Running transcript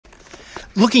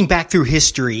Looking back through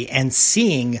history and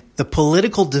seeing the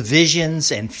political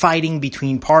divisions and fighting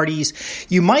between parties,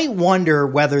 you might wonder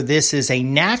whether this is a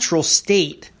natural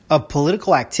state of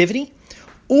political activity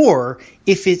or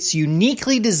if it's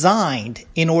uniquely designed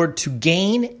in order to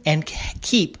gain and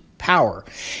keep power.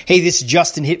 Hey, this is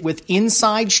Justin Hitt with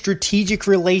Inside Strategic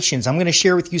Relations. I'm going to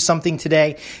share with you something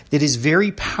today that is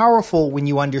very powerful when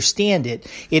you understand it.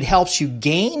 It helps you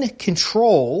gain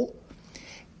control,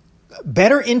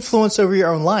 better influence over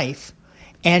your own life,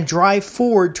 and drive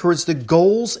forward towards the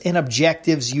goals and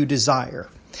objectives you desire.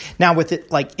 Now, with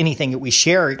it, like anything that we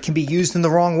share, it can be used in the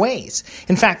wrong ways.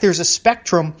 In fact, there's a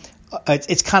spectrum.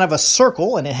 It's kind of a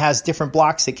circle, and it has different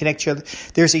blocks that connect each other.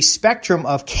 There's a spectrum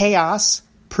of chaos,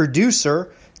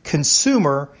 producer,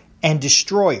 consumer, and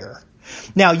destroyer.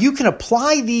 Now, you can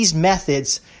apply these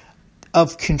methods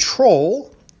of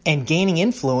control and gaining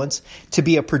influence to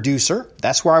be a producer.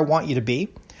 That's where I want you to be.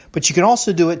 But you can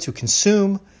also do it to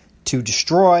consume, to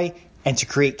destroy, and to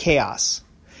create chaos.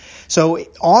 So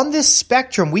on this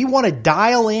spectrum, we want to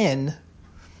dial in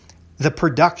the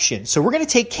production. So we're going to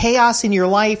take chaos in your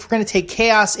life. We're going to take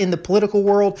chaos in the political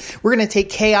world. We're going to take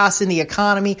chaos in the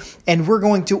economy, and we're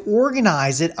going to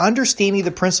organize it, understanding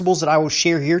the principles that I will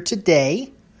share here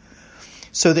today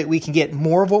so that we can get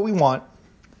more of what we want,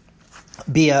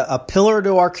 be a pillar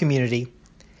to our community,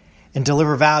 and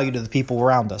deliver value to the people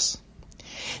around us.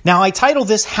 Now, I titled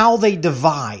this How They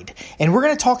Divide, and we're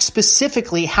going to talk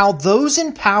specifically how those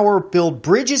in power build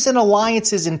bridges and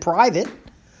alliances in private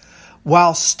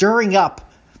while stirring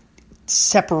up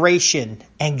separation,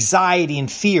 anxiety,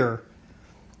 and fear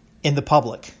in the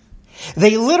public.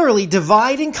 They literally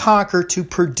divide and conquer to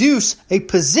produce a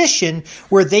position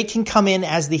where they can come in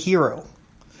as the hero.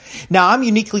 Now, I'm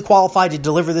uniquely qualified to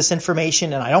deliver this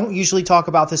information, and I don't usually talk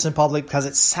about this in public because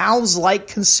it sounds like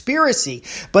conspiracy.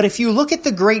 But if you look at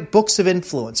the great books of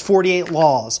influence, 48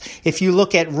 Laws, if you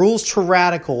look at Rules to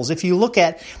Radicals, if you look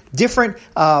at different,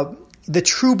 The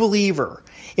True Believer,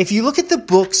 if you look at the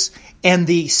books and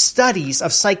the studies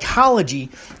of psychology,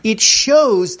 it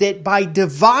shows that by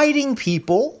dividing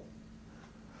people,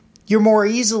 you're more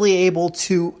easily able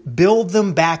to build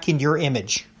them back in your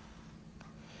image.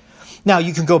 Now,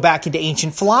 you can go back into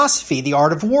ancient philosophy. The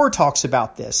Art of War talks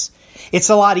about this.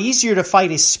 It's a lot easier to fight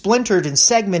a splintered and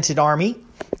segmented army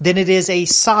than it is a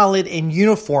solid and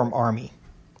uniform army.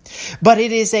 But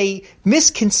it is a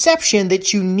misconception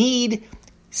that you need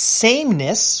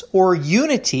sameness or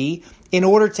unity in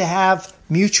order to have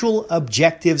mutual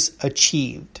objectives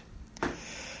achieved.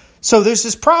 So there's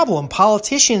this problem.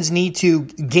 Politicians need to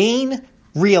gain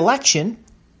re-election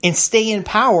and stay in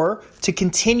power to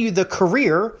continue the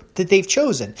career that they've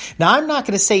chosen. Now, I'm not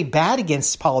going to say bad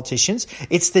against politicians.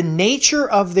 It's the nature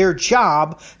of their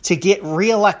job to get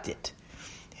reelected,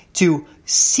 to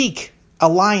seek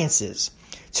alliances,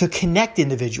 to connect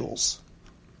individuals.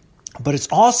 But it's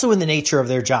also in the nature of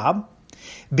their job,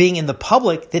 being in the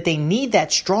public, that they need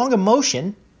that strong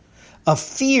emotion of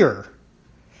fear.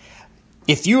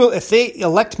 If they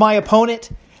elect my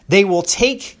opponent, they will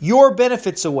take your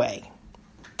benefits away.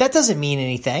 That doesn't mean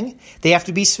anything. They have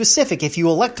to be specific. If you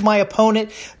elect my opponent,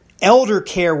 elder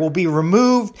care will be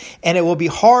removed, and it will be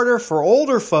harder for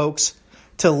older folks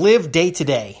to live day to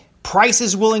day.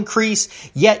 Prices will increase,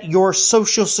 yet your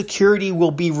Social Security will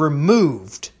be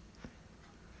removed.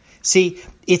 See,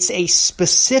 it's a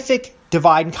specific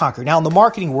divide and conquer. Now, in the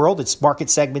marketing world, it's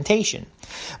market segmentation.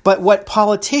 But what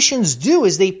politicians do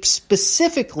is they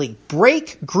specifically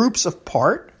break groups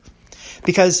apart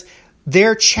because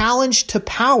their challenge to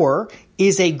power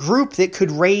is a group that could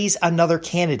raise another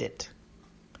candidate.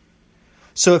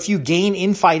 So if you gain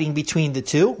infighting between the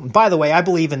two, by the way, I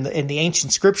believe in the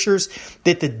ancient scriptures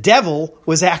that the devil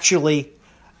was actually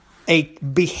a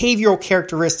behavioral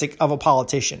characteristic of a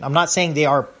politician. I'm not saying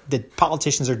that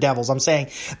politicians are devils. I'm saying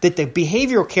that the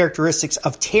behavioral characteristics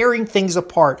of tearing things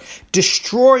apart,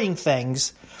 destroying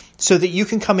things so that you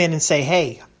can come in and say,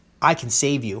 hey, I can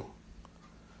save you.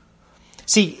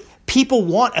 See, people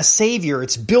want a savior.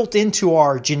 It's built into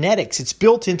our genetics. It's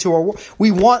built into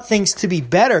we want things to be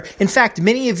better. In fact,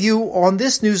 many of you on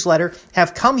this newsletter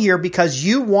have come here because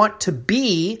you want to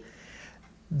be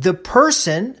the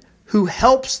person who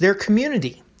helps their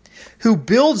community, who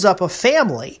builds up a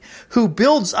family, who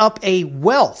builds up a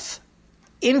wealth,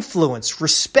 influence,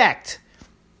 respect.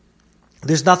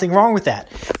 There's nothing wrong with that.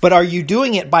 But are you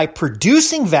doing it by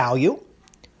producing value?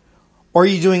 Or are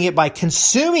you doing it by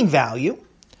consuming value?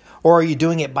 Or are you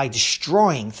doing it by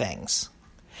destroying things?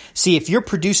 See, if you're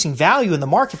producing value in the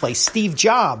marketplace, Steve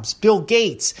Jobs, Bill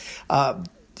Gates,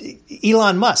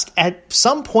 Elon Musk, at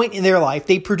some point in their life,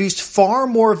 they produced far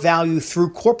more value through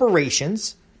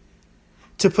corporations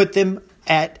to put them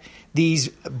at these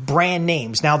brand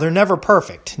names. Now, they're never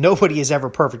perfect. Nobody is ever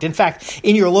perfect. In fact,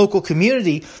 in your local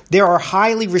community, there are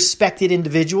highly respected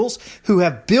individuals who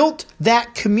have built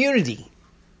that community.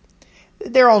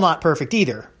 They're all not perfect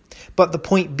either. But the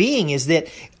point being is that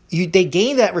they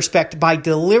gain that respect by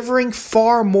delivering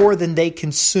far more than they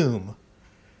consume.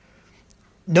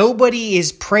 Nobody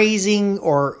is praising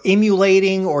or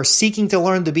emulating or seeking to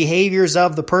learn the behaviors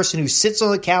of the person who sits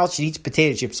on the couch and eats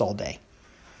potato chips all day.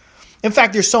 In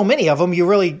fact, there's so many of them,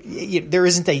 there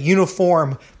isn't a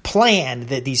uniform plan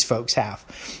that these folks have.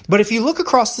 But if you look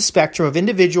across the spectrum of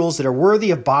individuals that are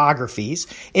worthy of biographies,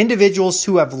 individuals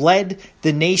who have led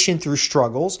the nation through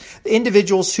struggles,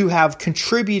 individuals who have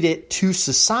contributed to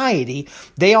society,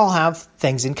 they all have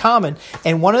things in common.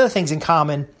 And one of the things in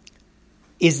common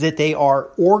is that they are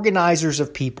organizers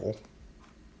of people.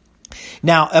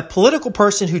 Now, a political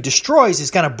person who destroys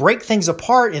is going to break things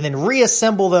apart and then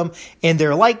reassemble them in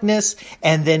their likeness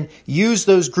and then use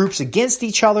those groups against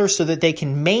each other so that they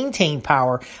can maintain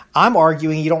power. I'm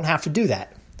arguing you don't have to do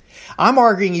that. I'm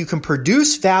arguing you can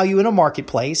produce value in a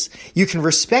marketplace. You can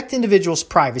respect individuals'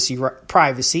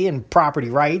 privacy and property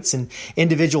rights and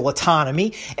individual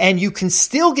autonomy, and you can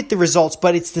still get the results,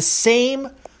 but it's the same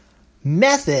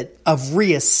method of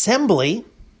reassembly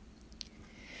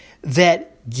that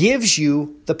gives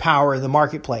you the power in the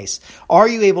marketplace. Are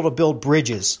you able to build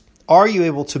bridges? Are you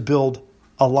able to build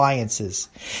alliances?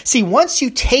 See, once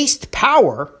you taste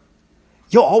power,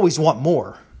 you'll always want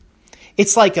more.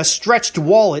 It's like a stretched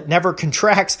wallet never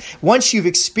contracts. Once you've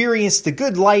experienced the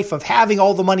good life of having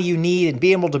all the money you need and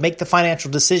being able to make the financial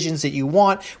decisions that you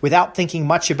want without thinking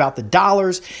much about the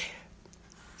dollars,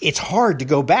 it's hard to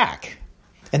go back.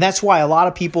 And that's why a lot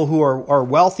of people who are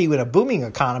wealthy with a booming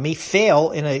economy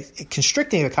fail in a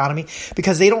constricting economy,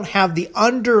 because they don't have the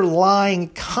underlying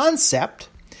concept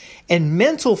and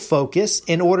mental focus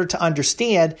in order to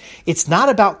understand it's not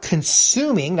about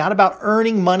consuming, not about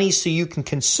earning money so you can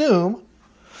consume.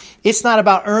 It's not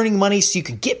about earning money so you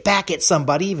can get back at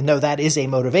somebody, even though that is a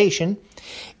motivation.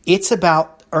 It's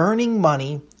about earning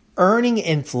money, earning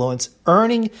influence,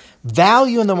 earning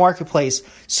value in the marketplace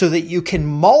so that you can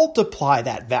multiply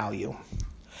that value.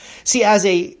 See, as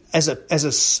a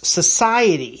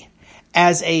society,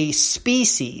 as a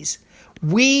species,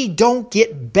 we don't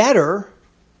get better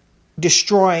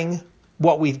destroying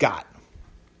what we've got.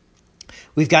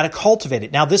 We've got to cultivate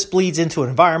it. Now, this bleeds into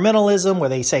environmentalism where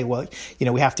they say, well,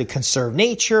 we have to conserve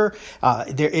nature.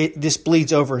 This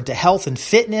bleeds over into health and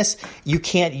fitness. You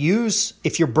can't use,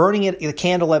 if you're burning the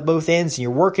candle at both ends and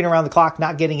you're working around the clock,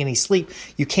 not getting any sleep,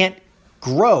 you can't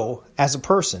grow as a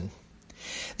person.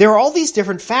 There are all these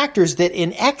different factors that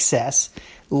in excess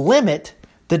limit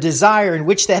the desire in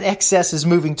which that excess is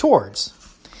moving towards.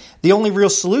 The only real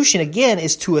solution, again,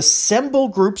 is to assemble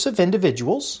groups of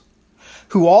individuals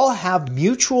who all have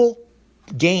mutual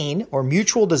gain or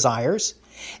mutual desires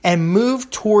and move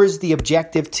towards the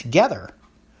objective together.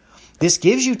 This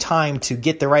gives you time to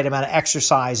get the right amount of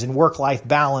exercise and work-life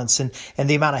balance and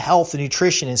the amount of health and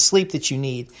nutrition and sleep that you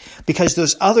need, because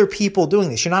there's other people doing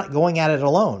this. You're not going at it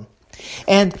alone.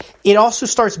 And it also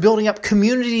starts building up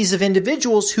communities of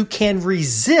individuals who can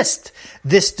resist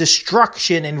this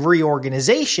destruction and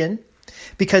reorganization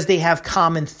because they have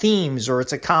common themes or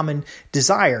it's a common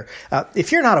desire.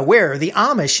 If you're not aware, the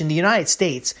Amish in the United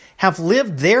States have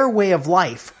lived their way of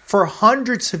life for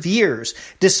hundreds of years,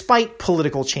 despite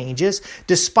political changes,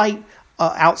 despite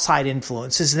outside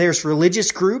influences. There's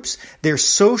religious groups, there's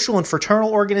social and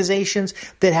fraternal organizations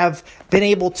that have been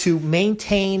able to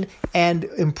maintain and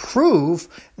improve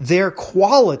their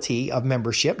quality of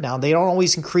membership. Now, they don't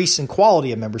always increase in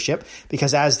quality of membership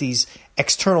because as these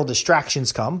external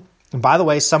distractions come, and by the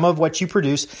way, some of what you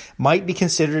produce might be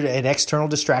considered an external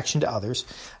distraction to others.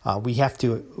 We have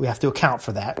to account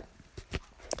for that.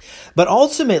 But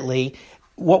ultimately,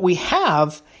 what we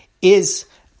have is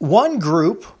one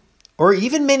group or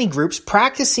even many groups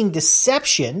practicing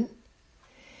deception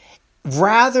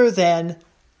rather than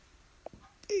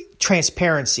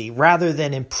transparency, rather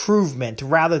than improvement,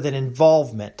 rather than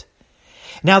involvement.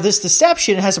 Now, this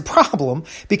deception has a problem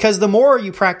because the more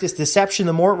you practice deception,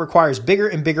 the more it requires bigger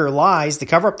and bigger lies to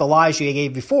cover up the lies you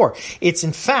gave before. It's,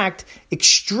 in fact,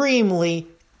 extremely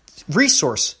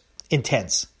resource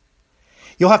intense.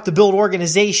 You'll have to build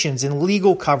organizations and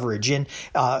legal coverage and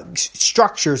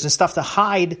structures and stuff to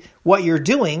hide what you're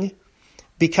doing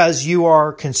because you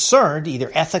are concerned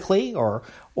either ethically or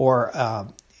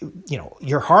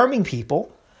you're harming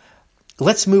people.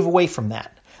 Let's move away from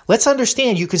that. Let's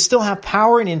understand you can still have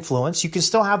power and influence. You can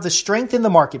still have the strength in the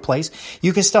marketplace.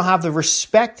 You can still have the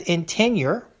respect and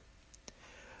tenure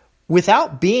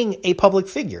without being a public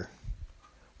figure,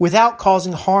 without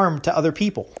causing harm to other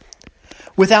people,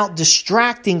 without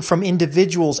distracting from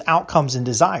individuals' outcomes and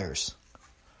desires.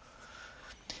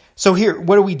 So here,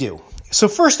 what do? So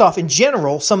first off, in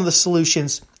general, some of the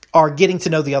solutions are getting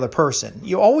to know the other person.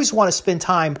 You always want to spend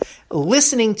time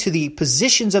listening to the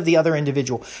positions of the other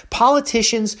individual.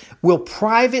 Politicians will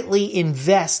privately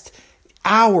invest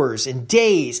hours and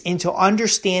days into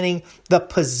understanding the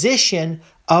position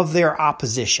of their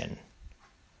opposition.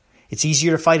 It's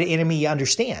easier to fight an enemy you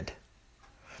understand.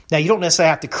 Now, you don't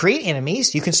necessarily have to create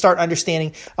enemies. You can start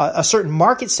understanding a certain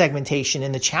market segmentation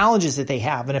and the challenges that they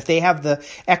have. And if they have the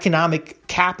economic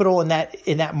capital in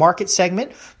that market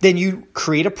segment, then you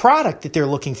create a product that they're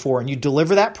looking for and you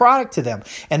deliver that product to them.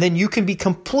 And then you can be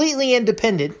completely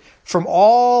independent from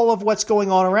all of what's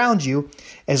going on around you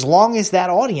as long as that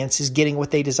audience is getting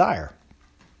what they desire.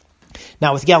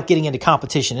 Now, without getting into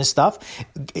competition and stuff,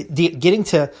 getting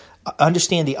to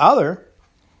understand the other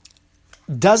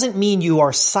doesn't mean you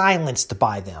are silenced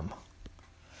by them.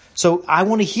 So I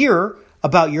want to hear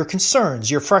about your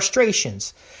concerns, your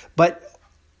frustrations, but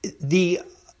the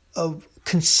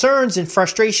concerns and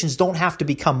frustrations don't have to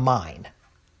become mine.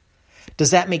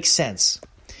 Does that make sense?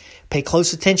 Pay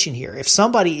close attention here. If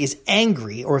somebody is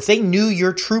angry, or if they knew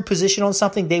your true position on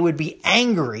something, they would be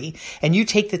angry, and you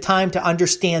take the time to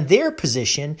understand their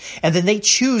position, and then they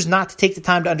choose not to take the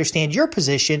time to understand your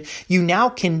position, you now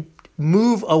can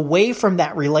move away from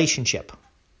that relationship.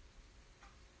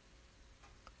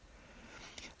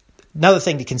 Another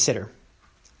thing to consider.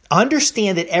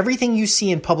 Understand that everything you see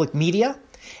in public media,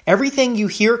 everything you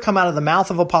hear come out of the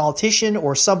mouth of a politician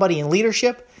or somebody in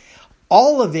leadership,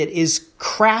 all of it is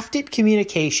crafted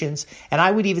communications, and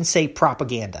I would even say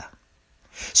propaganda.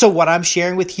 So what I'm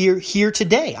sharing with here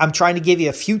today, I'm trying to give you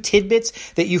a few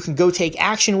tidbits that you can go take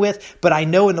action with, but I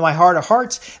know in my heart of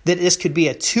hearts that this could be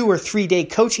a 2 or 3 day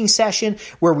coaching session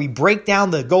where we break down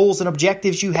the goals and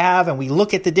objectives you have, and we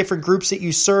look at the different groups that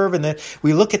you serve, and then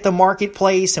we look at the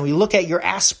marketplace, and we look at your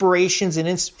aspirations and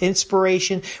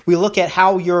inspiration. We look at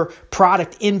how your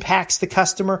product impacts the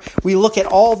customer. We look at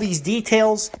all these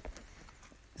details.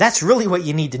 That's really what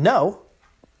you need to know.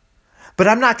 But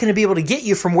I'm not going to be able to get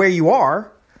you from where you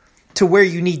are to where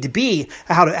you need to be,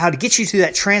 how to get you through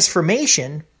that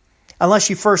transformation, unless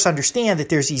you first understand that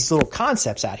there's these little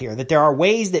concepts out here, that there are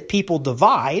ways that people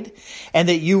divide, and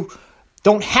that you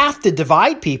don't have to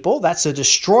divide people. That's a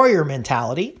destroyer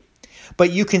mentality.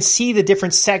 But you can see the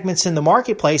different segments in the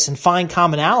marketplace and find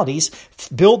commonalities,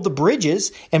 build the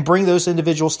bridges, and bring those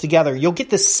individuals together. You'll get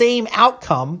the same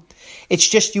outcome. It's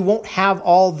just you won't have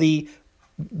all the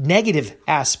negative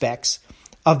aspects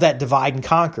of that divide and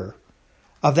conquer,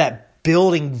 of that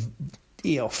building,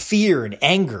 fear and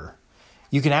anger.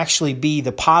 You can actually be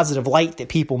the positive light that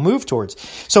people move towards.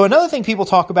 So another thing people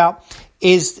talk about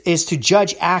is to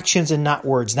judge actions and not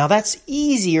words. Now that's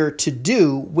easier to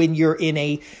do when you're in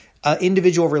a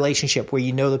individual relationship where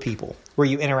you know the people, where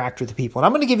you interact with the people. And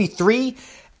I'm going to give you 3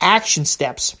 action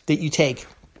steps that you take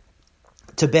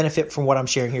to benefit from what I'm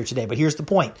sharing here today. But here's the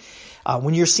point.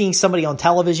 When you're seeing somebody on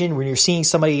television, when you're seeing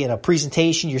somebody in a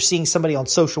presentation, you're seeing somebody on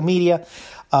social media,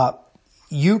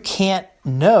 you can't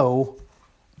know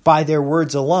by their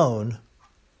words alone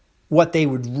what they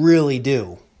would really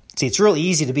do. See, it's really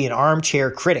easy to be an armchair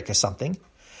critic of something,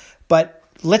 but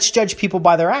let's judge people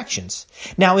by their actions.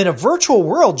 Now, in a virtual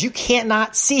world, you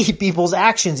cannot see people's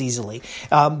actions easily.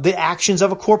 The actions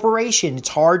of a corporation, it's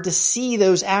hard to see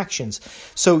those actions.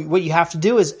 So what you have to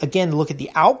do is, again, look at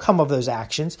the outcome of those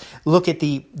actions, look at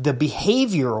the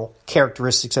behavioral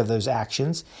characteristics of those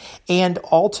actions, and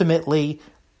ultimately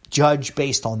judge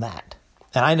based on that.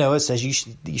 And I know it says you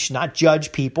should not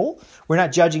judge people. We're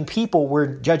not judging people. We're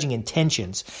judging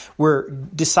intentions. We're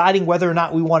deciding whether or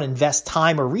not we want to invest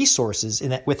time or resources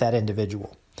with that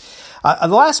individual. The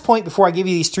last point before I give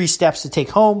you these 3 steps to take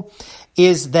home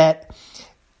is that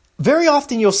very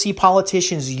often you'll see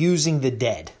politicians using the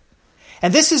dead.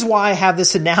 And this is why I have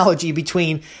this analogy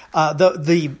between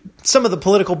some of the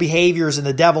political behaviors and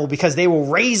the devil, because they will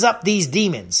raise up these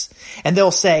demons and they'll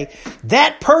say,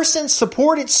 that person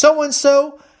supported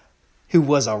so-and-so who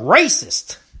was a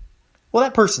racist. Well,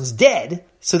 that person's dead,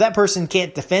 so that person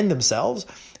can't defend themselves.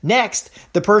 Next,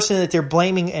 the person that they're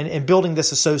blaming and building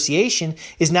this association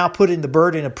is now put in the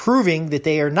burden of proving that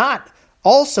they are not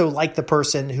also like the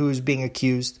person who is being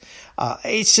accused.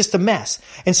 It's just a mess.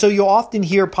 And so you'll often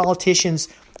hear politicians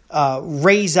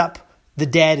raise up the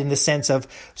dead in the sense of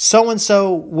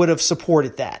so-and-so would have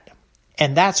supported that.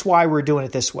 And that's why we're doing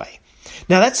it this way.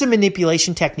 Now, that's a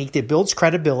manipulation technique that builds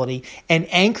credibility and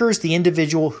anchors the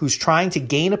individual who's trying to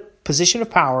gain a position of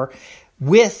power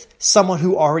with someone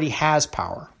who already has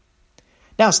power.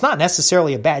 Now, it's not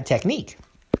necessarily a bad technique.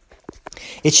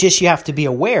 It's just you have to be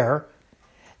aware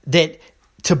that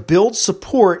to build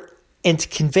support and to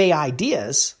convey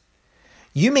ideas,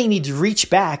 you may need to reach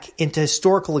back into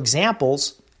historical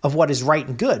examples of what is right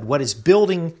and good, what is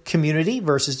building community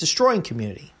versus destroying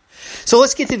community. So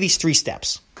let's get to these 3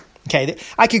 steps. Okay,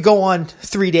 I could go on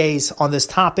 3 days on this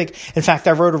topic. In fact,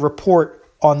 I wrote a report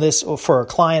on this for a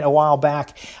client a while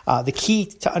back. The key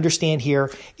to understand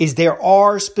here is there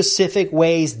are specific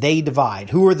ways they divide.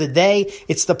 Who are the they?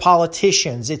 It's the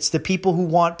politicians. It's the people who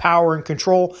want power and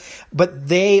control, but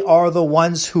they are the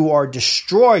ones who are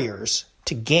destroyers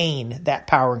to gain that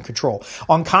power and control.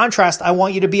 On contrast, I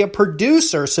want you to be a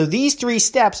producer. So these 3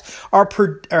 steps are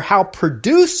how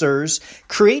producers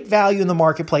create value in the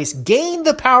marketplace, gain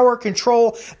the power,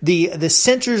 control, the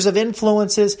centers of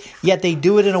influences, yet they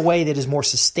do it in a way that is more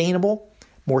sustainable,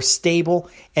 more stable,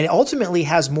 and ultimately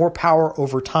has more power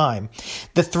over time.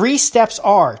 The 3 steps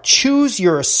are: choose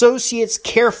your associates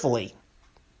carefully,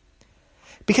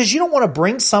 because you don't want to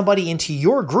bring somebody into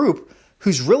your group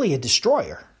who's really a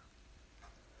destroyer,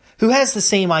 who has the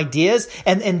same ideas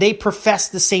and they profess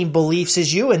the same beliefs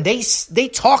as you, and they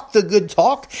talk the good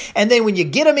talk. And then when you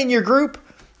get them in your group,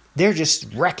 they're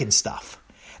just wrecking stuff.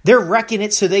 They're wrecking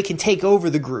it so they can take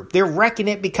over the group. They're wrecking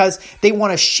it because they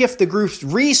want to shift the group's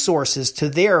resources to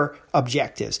their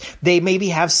objectives. They maybe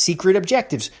have secret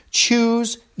objectives.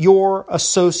 Choose your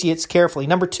associates carefully.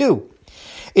 Number 2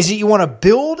 is that you want to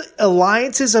build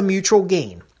alliances of mutual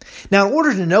gain. Now, in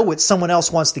order to know what someone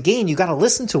else wants to gain, you got to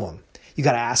listen to them. You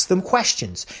got to ask them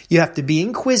questions. You have to be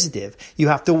inquisitive. You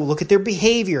have to look at their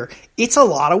behavior. It's a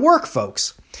lot of work,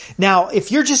 folks. Now,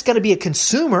 if you're just going to be a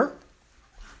consumer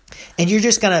and you're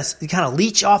just going to kind of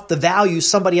leech off the value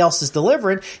somebody else is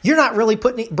delivering, you're not really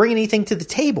bringing anything to the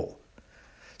table.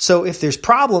 So if there's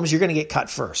problems, you're going to get cut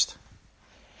first.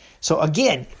 So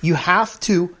again, you have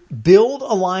to build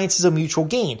alliances of mutual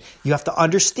gain. You have to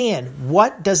understand,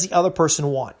 what does the other person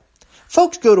want?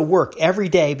 Folks go to work every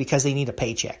day because they need a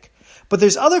paycheck. But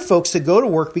there's other folks that go to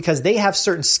work because they have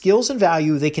certain skills and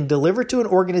value they can deliver to an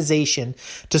organization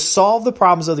to solve the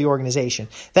problems of the organization.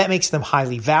 That makes them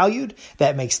highly valued,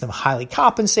 that makes them highly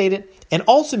compensated, and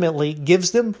ultimately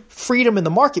gives them freedom in the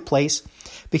marketplace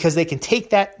because they can take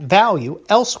that value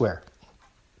elsewhere.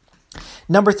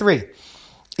 Number 3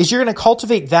 is you're going to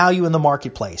cultivate value in the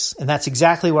marketplace. And that's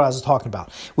exactly what I was talking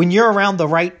about. When you're around the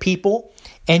right people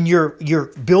and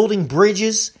you're building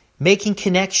bridges, making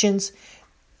connections,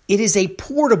 it is a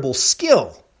portable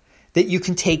skill that you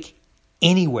can take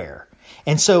anywhere.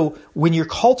 And so when you're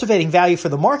cultivating value for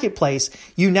the marketplace,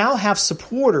 you now have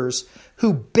supporters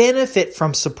who benefit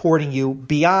from supporting you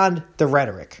beyond the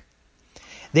rhetoric.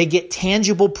 They get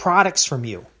tangible products from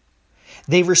you.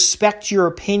 They respect your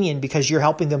opinion because you're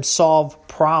helping them solve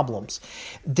problems.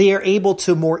 They are able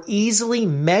to more easily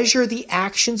measure the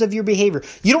actions of your behavior.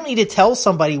 You don't need to tell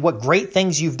somebody what great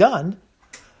things you've done,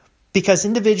 because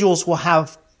individuals will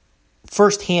have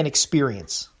firsthand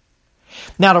experience.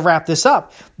 Now, to wrap this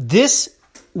up, this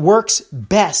works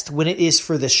best when it is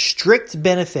for the strict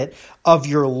benefit of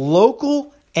your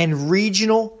local and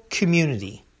regional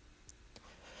community.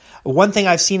 One thing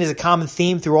I've seen as a common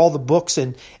theme through all the books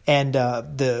and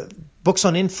the books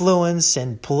on influence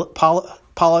and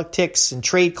politics and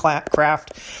trade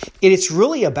craft, it's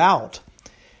really about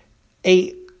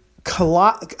a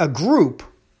group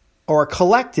or a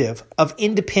collective of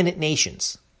independent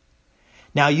nations.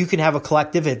 Now, you can have a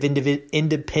collective of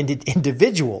independent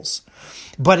individuals,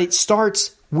 but it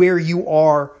starts where you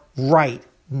are right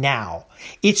now.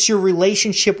 It's your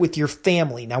relationship with your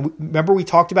family. Now, remember we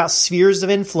talked about spheres of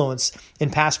influence in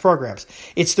past programs.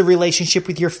 It's the relationship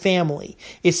with your family.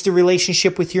 It's the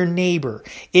relationship with your neighbor.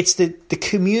 It's the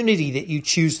community that you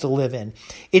choose to live in.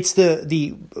 It's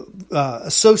the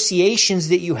associations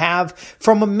that you have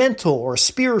from a mental or a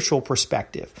spiritual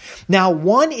perspective. Now,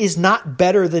 one is not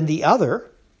better than the other.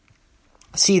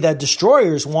 See, the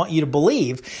destroyers want you to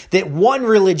believe that one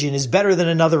religion is better than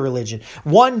another religion.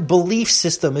 One belief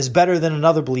system is better than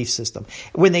another belief system.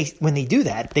 When they do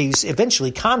that, they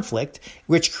eventually conflict,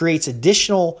 which creates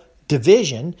additional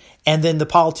division, and then the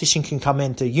politician can come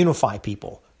in to unify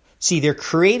people. See, they're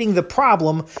creating the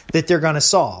problem that they're going to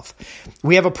solve.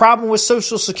 We have a problem with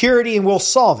Social Security and we'll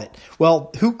solve it.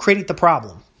 Well, who created the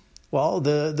problem? Well,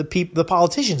 the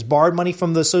politicians borrowed money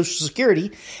from the Social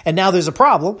Security, and now there's a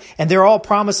problem, and they're all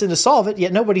promising to solve it,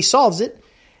 yet nobody solves it.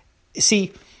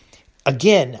 See,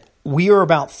 again, we are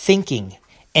about thinking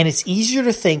And it's easier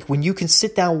to think when you can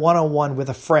sit down one-on-one with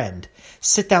a friend,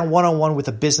 sit down one-on-one with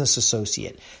a business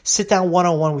associate, sit down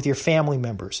one-on-one with your family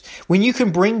members. When you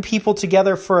can bring people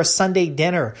together for a Sunday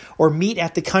dinner or meet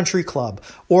at the country club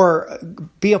or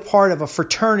be a part of a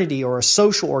fraternity or a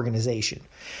social organization.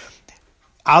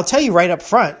 I'll tell you right up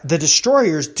front, the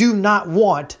destroyers do not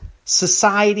want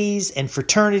societies and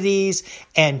fraternities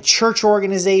and church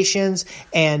organizations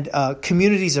and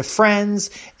communities of friends.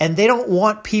 And they don't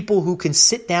want people who can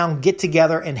sit down, get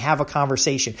together, and have a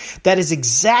conversation. That is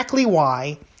exactly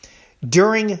why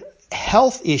during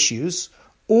health issues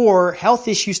or health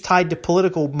issues tied to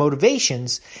political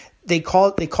motivations, they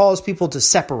cause people to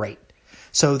separate.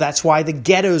 So that's why the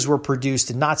ghettos were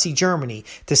produced in Nazi Germany,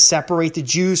 to separate the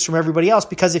Jews from everybody else.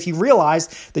 Because if you realize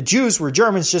the Jews were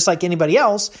Germans just like anybody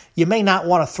else, you may not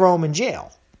want to throw them in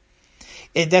jail.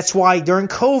 That's why during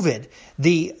COVID,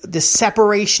 the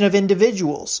separation of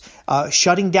individuals,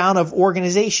 shutting down of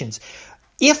organizations.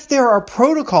 If there are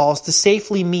protocols to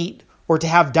safely meet or to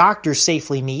have doctors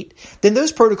safely meet, then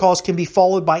those protocols can be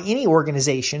followed by any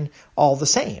organization all the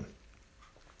same.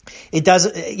 It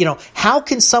doesn't, how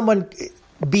can someone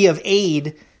be of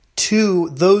aid to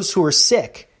those who are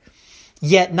sick,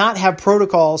 yet not have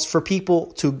protocols for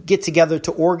people to get together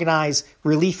to organize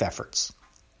relief efforts?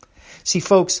 See,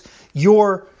 folks,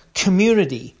 your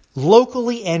community,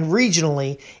 locally and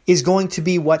regionally, is going to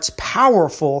be what's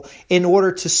powerful in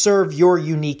order to serve your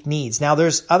unique needs. Now,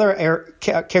 there's other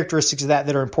characteristics of that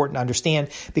are important to understand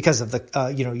because of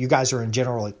the, you guys are in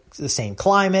general the same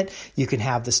climate. You can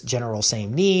have this general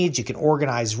same needs. You can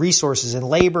organize resources and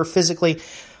labor physically.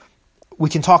 We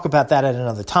can talk about that at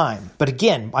another time. But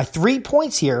again, my 3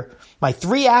 points here, my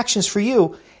 3 actions for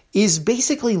you is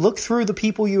basically look through the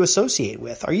people you associate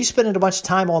with. Are you spending a bunch of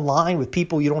time online with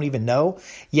people you don't even know,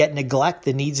 yet neglect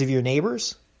the needs of your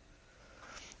neighbors?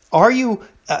 Are you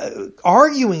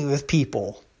arguing with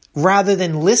people rather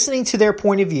than listening to their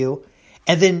point of view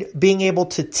and then being able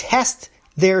to test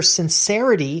their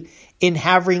sincerity in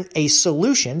having a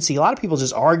solution? See, a lot of people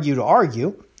just argue to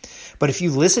argue. But if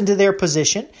you listen to their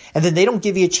position and then they don't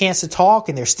give you a chance to talk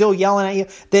and they're still yelling at you,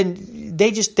 then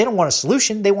they don't want a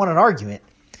solution. They want an argument.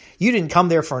 You didn't come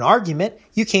there for an argument.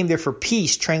 You came there for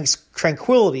peace,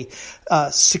 tranquility,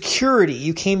 security.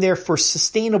 You came there for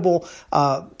sustainable,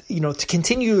 to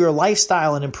continue your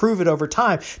lifestyle and improve it over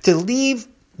time, to leave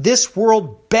this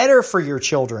world better for your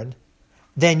children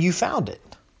than you found it.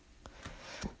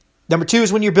 Number 2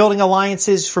 is when you're building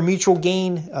alliances for mutual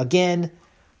gain. Again,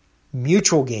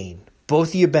 mutual gain. Both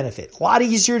of you benefit. A lot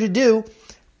easier to do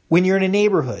when you're in a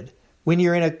neighborhood, when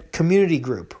you're in a community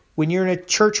group, when you're in a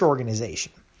church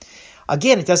organization.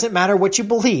 Again, it doesn't matter what you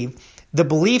believe. The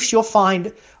beliefs you'll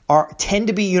find tend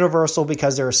to be universal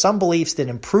because there are some beliefs that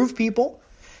improve people.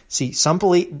 See, some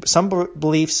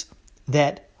beliefs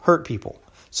that hurt people.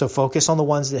 So focus on the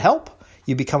ones that help.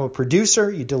 You become a producer.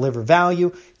 You deliver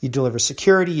value. You deliver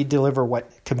security. You deliver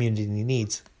what community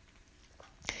needs.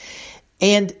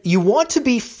 And you want to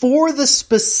be for the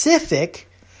specific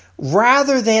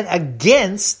rather than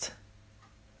against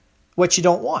what you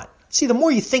don't want. See, the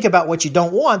more you think about what you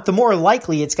don't want, the more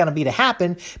likely it's going to be to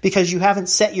happen because you haven't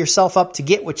set yourself up to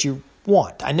get what you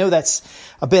want. I know that's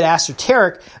a bit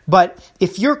esoteric, but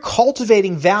if you're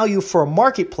cultivating value for a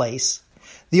marketplace,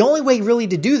 the only way really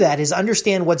to do that is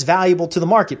understand what's valuable to the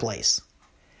marketplace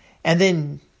and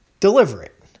then deliver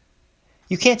it.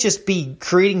 You can't just be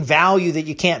creating value that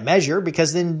you can't measure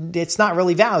because then it's not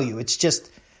really value. It's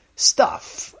just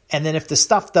stuff. And then if the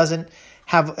stuff doesn't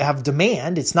have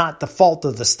demand, it's not the fault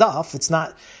of the stuff. It's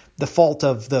not the fault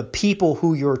of the people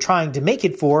who you're trying to make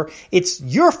it for. It's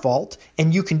your fault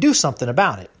and you can do something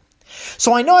about it.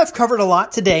 So I know I've covered a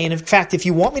lot today. And in fact, if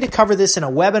you want me to cover this in a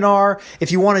webinar,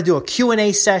 if you want to do a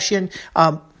Q&A session,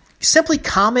 simply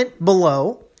comment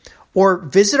below. Or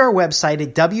visit our website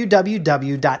at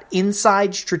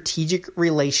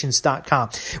www.insidestrategicrelations.com.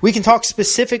 We can talk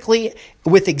specifically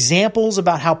with examples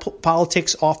about how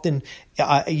politics often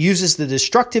uses the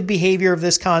destructive behavior of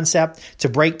this concept to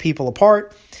break people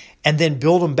apart and then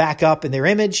build them back up in their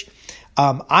image.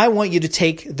 I want you to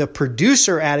take the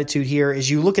producer attitude here as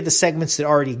you look at the segments that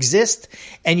already exist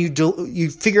and you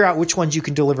figure out which ones you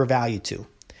can deliver value to.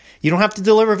 You don't have to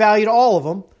deliver value to all of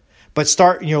them, but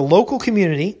start in your local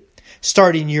community.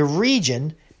 Start in your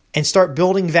region and start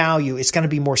building value. It's going to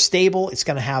be more stable. It's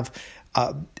going to have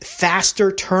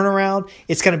faster turnaround.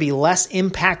 It's going to be less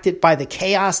impacted by the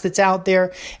chaos that's out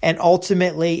there. And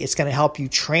ultimately, it's going to help you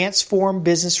transform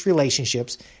business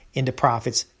relationships into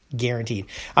profits guaranteed.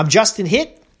 I'm Justin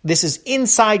Hitt. This is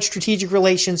Inside Strategic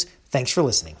Relations. Thanks for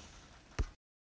listening.